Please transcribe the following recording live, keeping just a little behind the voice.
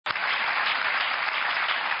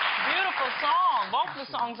beautiful song. Both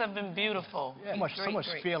the songs have been beautiful. Yeah, so much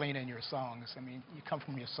feeling in your songs. I mean, you come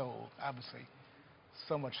from your soul, obviously.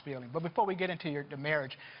 So much feeling. But before we get into the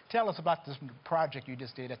marriage, tell us about this project you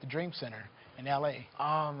just did at the Dream Center in L.A.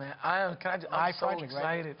 Oh, man. I'm so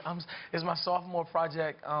excited. Right? It's my sophomore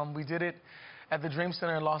project. We did it at the Dream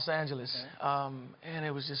Center in Los Angeles. Okay. And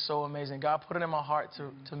it was just so amazing. God put it in my heart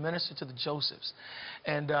to minister to the Josephs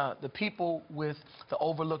and the people with the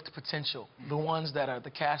overlooked potential, the ones that are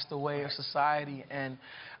the castaway of society. And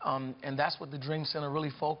that's what the Dream Center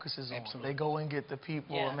really focuses on. Absolutely. They go and get the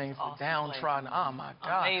people, I mean, awesome downtrodden. Place. Oh, my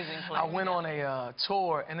God. Amazing place. I went on a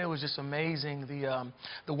tour, and it was just amazing.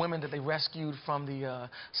 The women that they rescued from the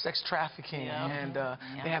sex trafficking, and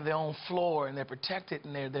they have their own floor, and they're protected,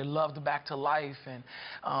 and they're loved back to life. And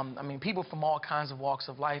I mean, people from all kinds of walks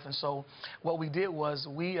of life. And so what we did was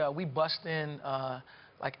we bussed in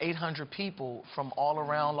like 800 people from all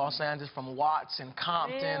around Los Angeles, from Watts and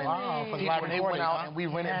Compton, and they went out and we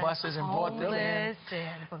rented buses and brought them in.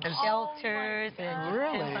 And shelters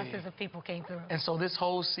and buses of people came through. And so this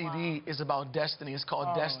whole CD is about destiny. It's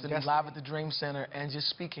called Destiny, live at the Dream Center, and just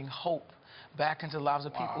speaking hope back into the lives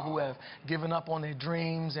of people who have given up on their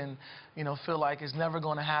dreams and, you know, feel like it's never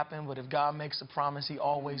going to happen. But if God makes a promise, He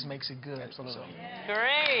always makes it good. Absolutely. So.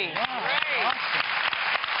 Great. Wow. Great. Awesome.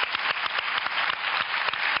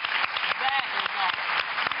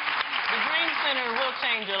 It will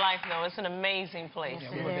change your life, though. It's an amazing place.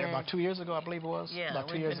 Yeah, we were there about 2 years ago, I believe it was. Yeah, about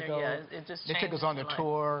 2 years ago. It just they took us on the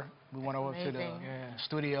tour. We went over to the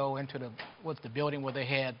studio, into the building where they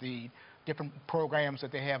had the different programs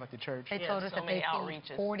that they have at the church. They told us that they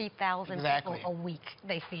feed 40,000 people a week.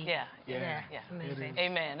 They feed. Yeah. Amazing.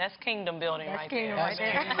 Amen. That's kingdom building right there. That's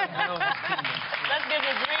kingdom right there. Let's give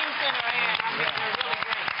the Dream Center a hand. I think they're really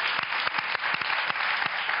great.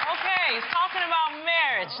 Talking about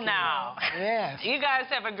marriage now. Yes. You guys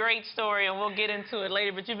have a great story, and we'll get into it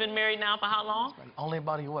later. But you've been married now for how long? Only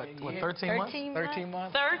about, what 13 months? 13 13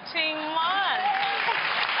 months. months. I'm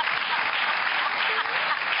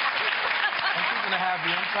keeping her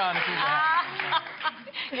happy. I'm trying to keep her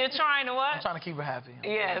happy. You're trying to what? I'm trying to keep her happy.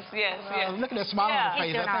 Yes. Look at the smile on her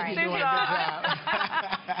face. I think you're doing a good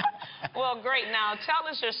job. Well, great. Now, tell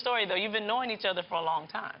us your story, though. You've been knowing each other for a long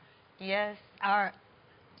time. Yes.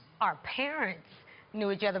 Our parents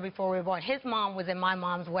knew each other before we were born. His mom was in my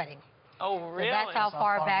mom's wedding. Oh, really? So that's how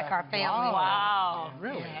far back our family was. Wow.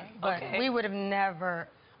 Really? Yeah. But we would have never,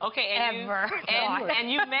 ever.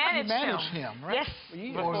 And you managed him, right? Yes.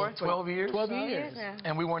 For 12 years. 12 years. Yeah.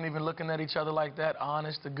 And we weren't even looking at each other like that,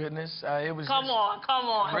 honest to goodness. It was Come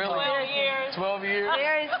on. Really? 12 years. 12 years.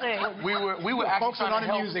 Seriously. We were actually trying to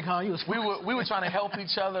help. Music, huh? We were trying to help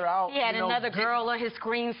each other out. He had another girl on his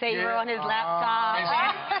screensaver on his laptop.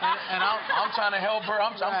 And I'm trying to help her.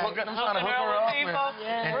 I'm trying to hook her up.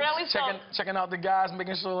 Really? Checking out the guys,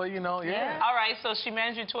 making sure, you know, All right, so she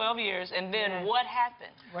managed you 12 years, and then what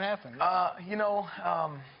happened? What happened? You know,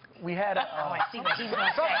 we had a... I see what he's going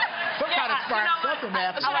to say. Some kind of spark, something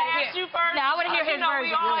happened. Should I ask you first? No, I want to hear his version.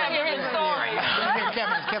 We all have different stories.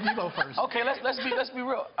 Kevin, you go first. Okay, let's be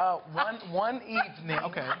real. One evening,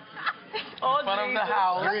 in front of the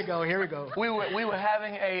house. Here we go. We were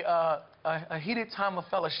having a heated time of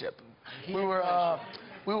fellowship. We were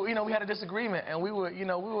we had a disagreement, and we were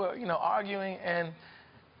arguing, and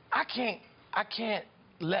I can't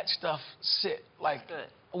let stuff sit. Like,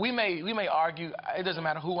 we may argue. It doesn't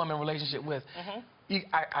matter who I'm in a relationship with. We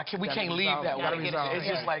can't leave that way. It's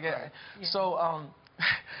just like that. So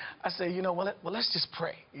I say, well, let's just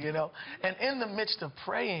pray, And in the midst of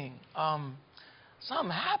praying,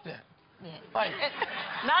 something happened. Like,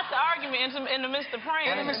 not the argument, in the midst of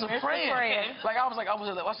praying. In the midst of praying. Okay. Like, I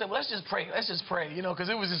said, well, let's just pray, because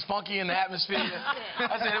it was just funky in the atmosphere.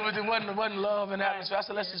 I said it wasn't love in the atmosphere. I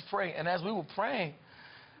said, let's just pray. And as we were praying,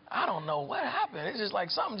 I don't know what happened. It's just like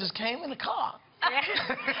something just came in the car. And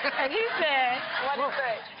he said, what did he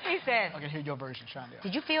say? He said, I can hear your version, Shondale.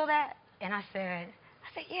 Did you feel that? And I said,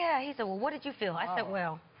 yeah. He said, well, what did you feel? I said,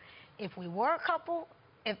 well, if we were a couple,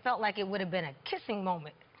 it felt like it would have been a kissing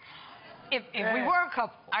moment. If we were a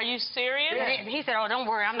couple. Are you serious? Yeah. He said, oh, don't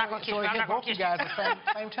worry, I'm not going to kiss you. I'm not going to kiss you guys at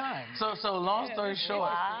the same time. So long story short,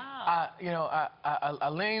 I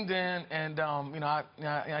leaned in and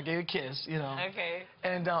I gave a kiss, Okay.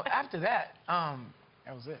 And after that,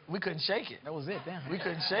 that was it. We couldn't shake it. That was it, damn. We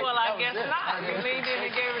couldn't shake it. Well, I guess not. You leaned in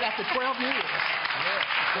and gave it. After 12 years.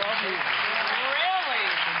 Yeah, 12 years. Really?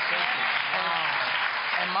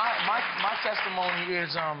 And my testimony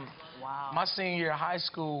is my senior year of high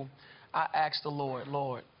school, I asked the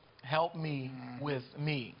Lord, help me with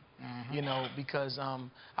me. you know, because I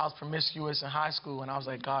was promiscuous in high school, and I was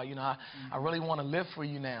like, God, you know, I really want to live for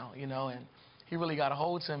you now, you know, and he really got a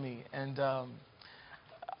hold to me. And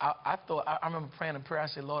I remember praying a prayer. I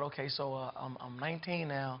said, Lord, okay, so I'm 19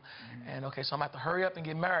 now, and okay, so I'm going to have to hurry up and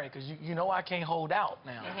get married, because you know I can't hold out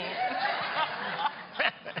now.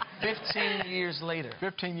 15 years later.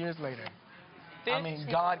 15 years later. I mean,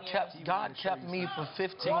 God kept me for 15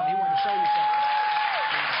 years. He wanted to show you something.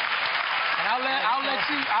 And I'll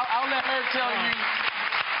let her tell you.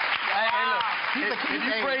 Hey, look, if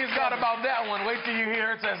you praise God about that one, wait till you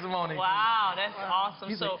hear her testimony. Wow, that's awesome.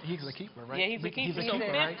 He's a keeper, right? Yeah, he's a keeper. So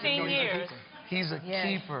 15 right? years. He's a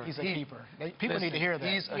keeper. He's a keeper. People need to hear that.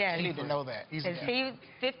 They need to know that. He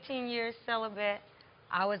 15 years celibate.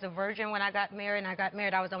 I was a virgin when I got married, and I got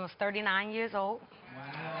married. I was almost 39 years old.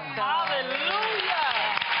 Wow. So, Hallelujah.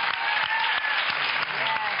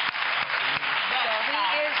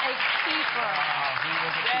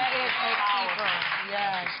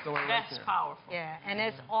 Yes. That's powerful. Yeah, and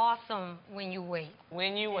it's awesome when you wait.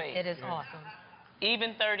 When you wait. It is awesome.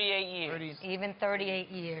 Even 38 years. Even 38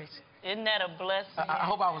 years. Isn't that a blessing? I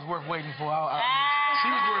hope I was worth waiting for. She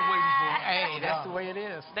was worth waiting for. Hey, that's the way it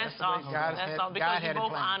is. That's awesome. That's awesome. Because you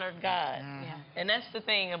both honored God. Yeah. And that's the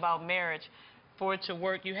thing about marriage. For it to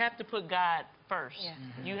work, you have to put God first. Yeah.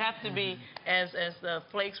 You have to be, as the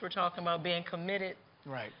Flakes were talking about, being committed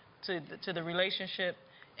to the relationship.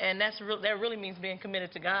 And that really means being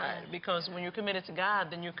committed to God, because when you're committed to God,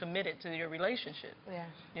 then you're committed to your relationship. Yeah.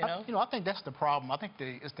 You know? I think that's the problem. I think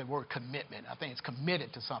it's the word commitment. I think it's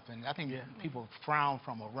committed to something. I think people frown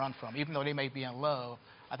from or run from, even though they may be in love.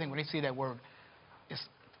 I think when they see that word, it's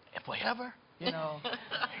forever. You know,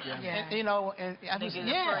 and, you know, and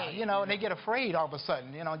you know, they get afraid all of a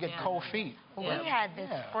sudden. You know, get cold feet. We had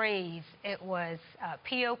this phrase. It was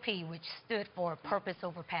POP, which stood for purpose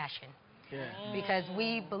over passion. Yeah. Because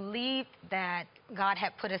we believed that God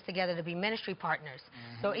had put us together to be ministry partners.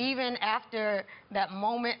 So even after that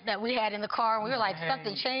moment that we had in the car, and we were like,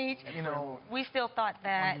 something changed, you know, we still thought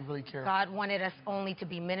that really God wanted us only to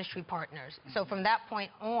be ministry partners. So from that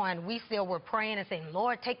point on, we still were praying and saying,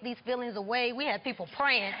 Lord, take these feelings away. We had people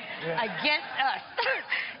praying against us.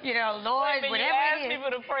 You know, Lord, whatever you it is.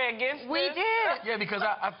 people to pray against we this? did. Yeah, because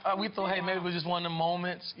we thought, hey, maybe it was just one of the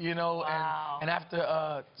moments, you know, and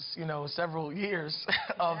after, you know, several years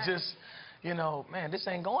of just, you know, man, this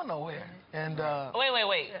ain't going nowhere. And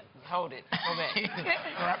wait. Hold it. Go back.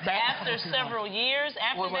 After several years,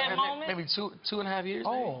 after that moment? Maybe 2.5 years.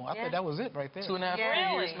 Oh, I thought that was it right there. 2.5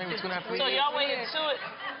 really? years, maybe 2.5 years. So y'all waited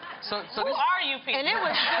So who are you people? And it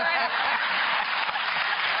was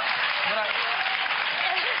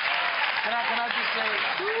Can I just say,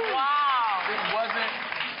 wow. It wasn't.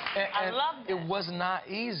 I love that. It was not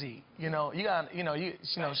easy. You know,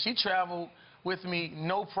 she traveled with me,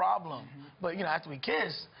 no problem. But you know, after we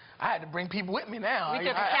kissed, I had to bring people with me now. We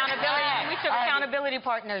took accountability. We took accountability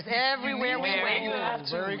partners everywhere we went. You have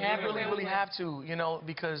to. You really have to. You know,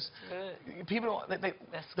 because people don't.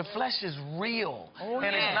 The flesh is real,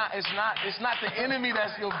 and it's not the enemy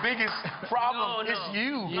that's your biggest problem. No. It's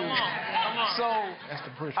you. Come on. So that's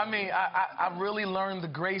the proof. I mean, I really learned the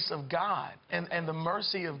grace of God and the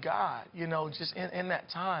mercy of God. You know, just in that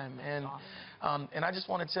time. And I just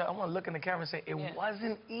want to look in the camera and say, it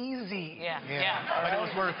wasn't easy. But it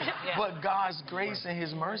was worth it. But God's grace and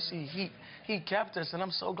His mercy, He kept us, and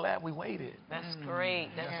I'm so glad we waited. That's great.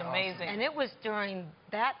 That's amazing. And it was during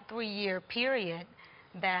that 3-year period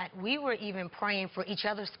that we were even praying for each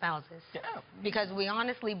other's spouses. Yeah. Because we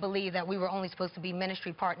honestly believed that we were only supposed to be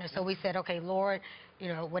ministry partners. So we said, okay, Lord, you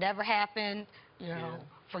know, whatever happened, you know,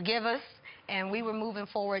 forgive us. And we were moving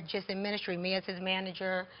forward just in ministry, me as his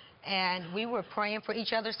manager. And we were praying for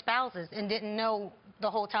each other's spouses and didn't know the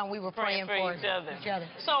whole time we were praying for each other.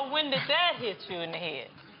 So when did that hit you in the head?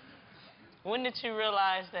 When did you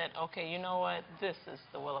realize that, okay, you know what, this is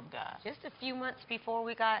the will of God? Just a few months before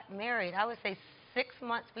we got married. I would say 6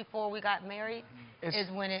 months before we got married is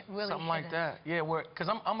when it really something like that. Yeah, because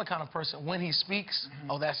I'm the kind of person, when he speaks,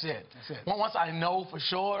 oh, that's it. Once I know for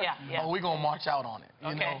sure, oh, we're going to march out on it.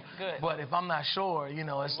 You know? Good. But if I'm not sure, you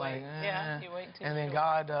know, it's like, you wait until and then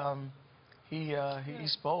God, he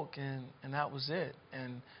spoke, and that was it.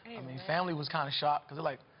 And, I mean, family was kind of shocked, because they're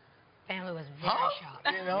like, family was very shocked.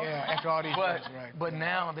 You know? Yeah, after all these years, right. But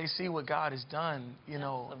now they see what God has done, you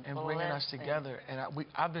know, and bringing us together. And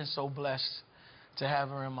I've been so blessed to have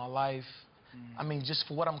her in my life. I mean, just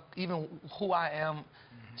for even who I am,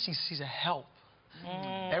 she's a help.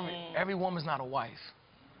 Every woman's not a wife.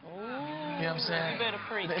 You know what I'm saying? You better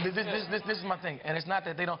preach. This is my thing. And it's not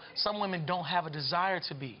that some women don't have a desire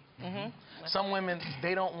to be. Some women,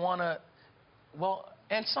 they don't want to, well,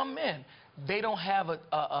 And some men, they don't have a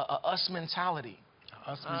us mentality.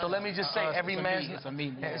 So let me just say, every man's...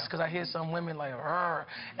 It's because I hear some women like,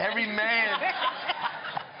 every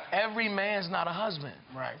man's not a husband.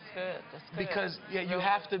 Right. That's good. That's good. Because you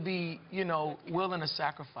have to be, you know, willing to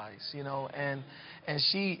sacrifice, you know. And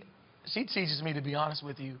she teaches me, to be honest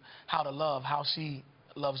with you, how to love, how she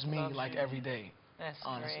loves me like every day. That's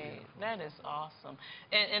honestly. great. That is awesome.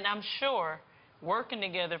 And I'm sure working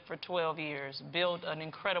together for 12 years built an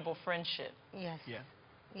incredible friendship. Yes. Yeah.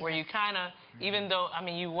 Where you kind of, even though, I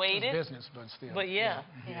mean, you waited. It's business, but still. But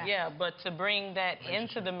but to bring that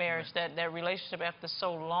into the marriage, that relationship after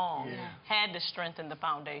so long, had to strengthen the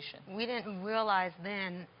foundation. We didn't realize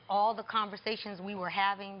then all the conversations we were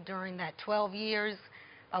having during that 12 years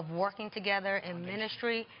of working together in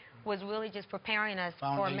ministry was really just preparing us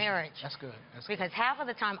for marriage. That's good. That's because half of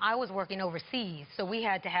the time I was working overseas, so we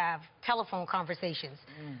had to have telephone conversations.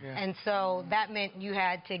 And so that meant you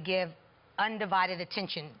had to give undivided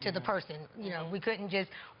attention to the person. You know, we couldn't just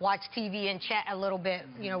watch TV and chat a little bit.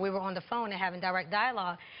 You know, we were on the phone and having direct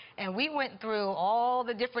dialogue. And we went through all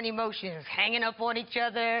the different emotions, hanging up on each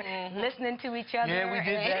other, listening to each other. Yeah, we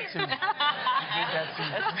did that too. We did that too.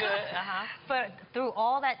 That's good. But through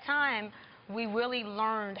all that time, we really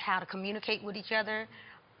learned how to communicate with each other.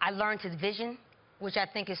 I learned his vision, which I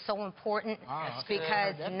think is so important,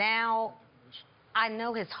 because now I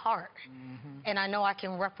know his heart, and I know I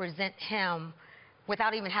can represent him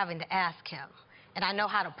without even having to ask him. And I know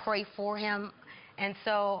how to pray for him. And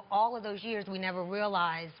so all of those years, we never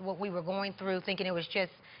realized what we were going through, thinking it was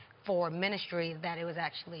just for ministry, that it was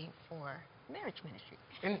actually for marriage ministry.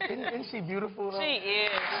 Isn't she beautiful, though? She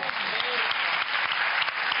is.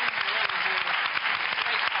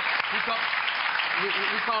 We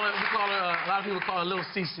call her, a lot of people call her Little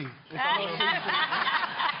Cece.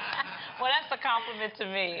 Well, that's a compliment to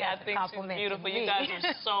me. I think she's beautiful. You guys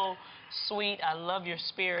are so sweet. I love your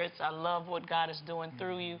spirits. I love what God is doing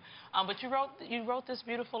through you. But you wrote this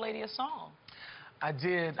beautiful lady a song. I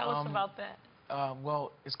did. Tell us about that.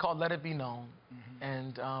 Well, it's called Let It Be Known.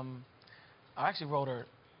 And I actually wrote her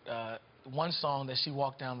one song that she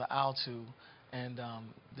walked down the aisle to. And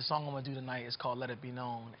the song I'm going to do tonight is called Let It Be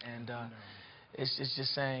Known. And it's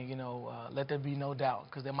just saying, you know, let there be no doubt.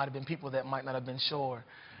 Because there might have been people that might not have been sure.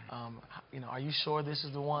 You know, are you sure this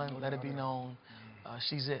is the one? Let it be known.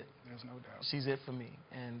 She's it. There's no doubt. She's it for me.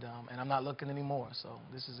 And I'm not looking anymore, so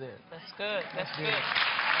this is it. That's good. That's good.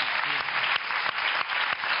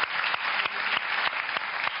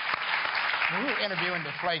 When we were interviewing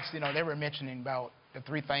the Flakes, you know, they were mentioning about the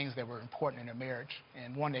 3 things that were important in a marriage.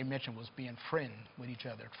 And one they mentioned was being friend with each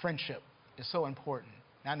other. Friendship is so important.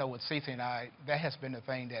 And I know with Cece and I, that has been the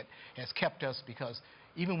thing that has kept us, because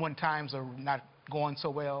even when times are not going so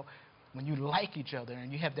well, when you like each other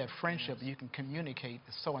and you have that friendship that you can communicate,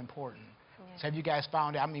 is so important. So have you guys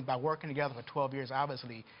found out, I mean, by working together for 12 years,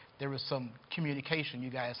 obviously, there was some communication you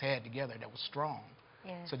guys had together that was strong.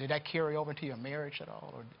 So did that carry over to your marriage at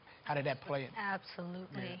all? Or how did that play?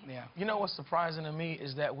 Absolutely. You know what's surprising to me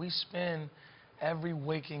is that we spend every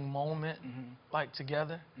waking moment like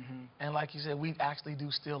together. And like you said, we actually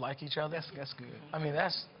do still like each other. That's good. I mean,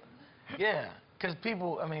 that's, because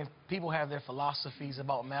people have their philosophies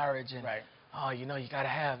about marriage and, oh, you know, you got to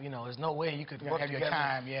have, you know, there's no way you could work together. Your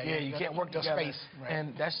time, you can't work together. Space.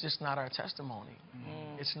 And that's just not our testimony.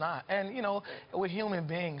 It's not. And, you know, we're human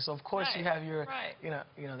beings, so of course you have your, you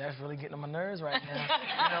know, that's really getting on my nerves right now.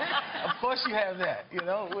 You know, of course you have that. You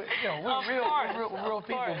know, we're real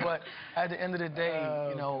people. But at the end of the day,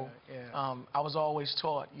 you know, I was always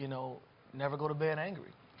taught, you know, never go to bed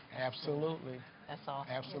angry. Absolutely. That's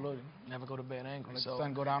awesome. Absolutely. Never go to bed angry. Let the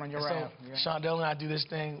sun go down on your wrath. So Shondale and I do this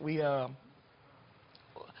thing. We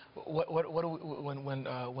what do we,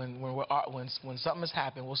 when something has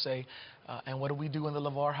happened, we'll say, and what do we do in the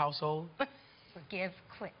Levar household? Forgive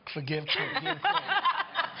quick. Forgive quick.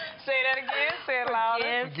 Say that again. Say it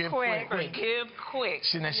louder. Forgive quick. Forgive quick.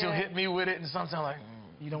 She'll hit me with it, and sometimes I'm like,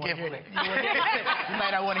 you don't want to hear it. You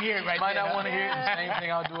might not want to hear it right now. Might not want to hear it. The same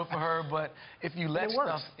thing, I'll do it for her. But if you let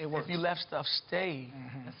stuff, if you let stuff stay,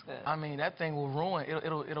 that's good. I mean, that thing will ruin.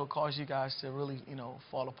 It'll cause you guys to really, you know,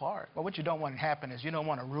 fall apart. But what you don't want to happen is you don't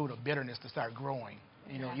want a root of bitterness to start growing.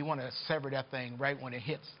 You know, you want to sever that thing right when it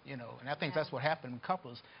hits. You know, and I think that's what happened in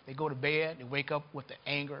couples. They go to bed, they wake up with the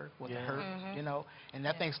anger, with the hurt. You know, and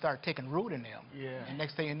that thing starts taking root in them. And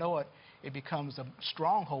next thing you know, it becomes a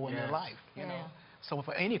stronghold in their life. You know. So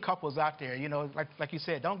for any couples out there, you know, like you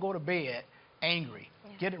said, don't go to bed angry.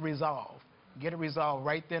 Get it resolved. Get it resolved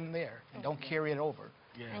right then and there, and don't carry it over.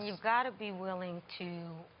 And you've got to be willing to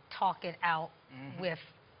talk it out with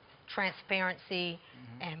transparency,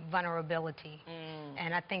 and vulnerability.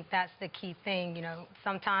 And I think that's the key thing. You know,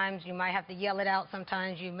 sometimes you might have to yell it out,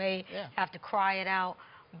 sometimes you may have to cry it out,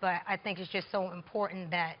 but I think it's just so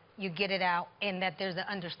important that you get it out and that there's an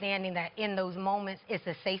understanding that in those moments it's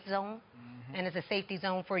a safe zone, and it's a safety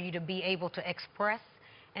zone for you to be able to express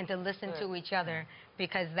and to listen to each other,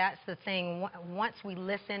 because that's the thing. Once we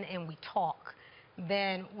listen and we talk,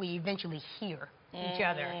 then we eventually hear each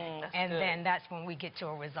other, and then that's when we get to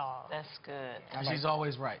a resolve. That's good. And she's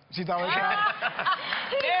always right. She's always right.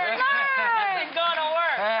 Very good. It's gonna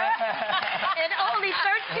work. In only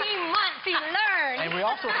 13 months, he learned. And we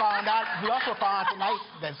also found out tonight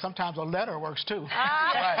that sometimes a letter works too.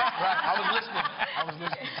 Right. I was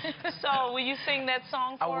listening. So, will you sing that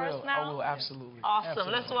song for us now? I will, absolutely. Awesome.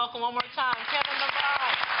 Absolutely. Let's welcome one more time Kevin Levar.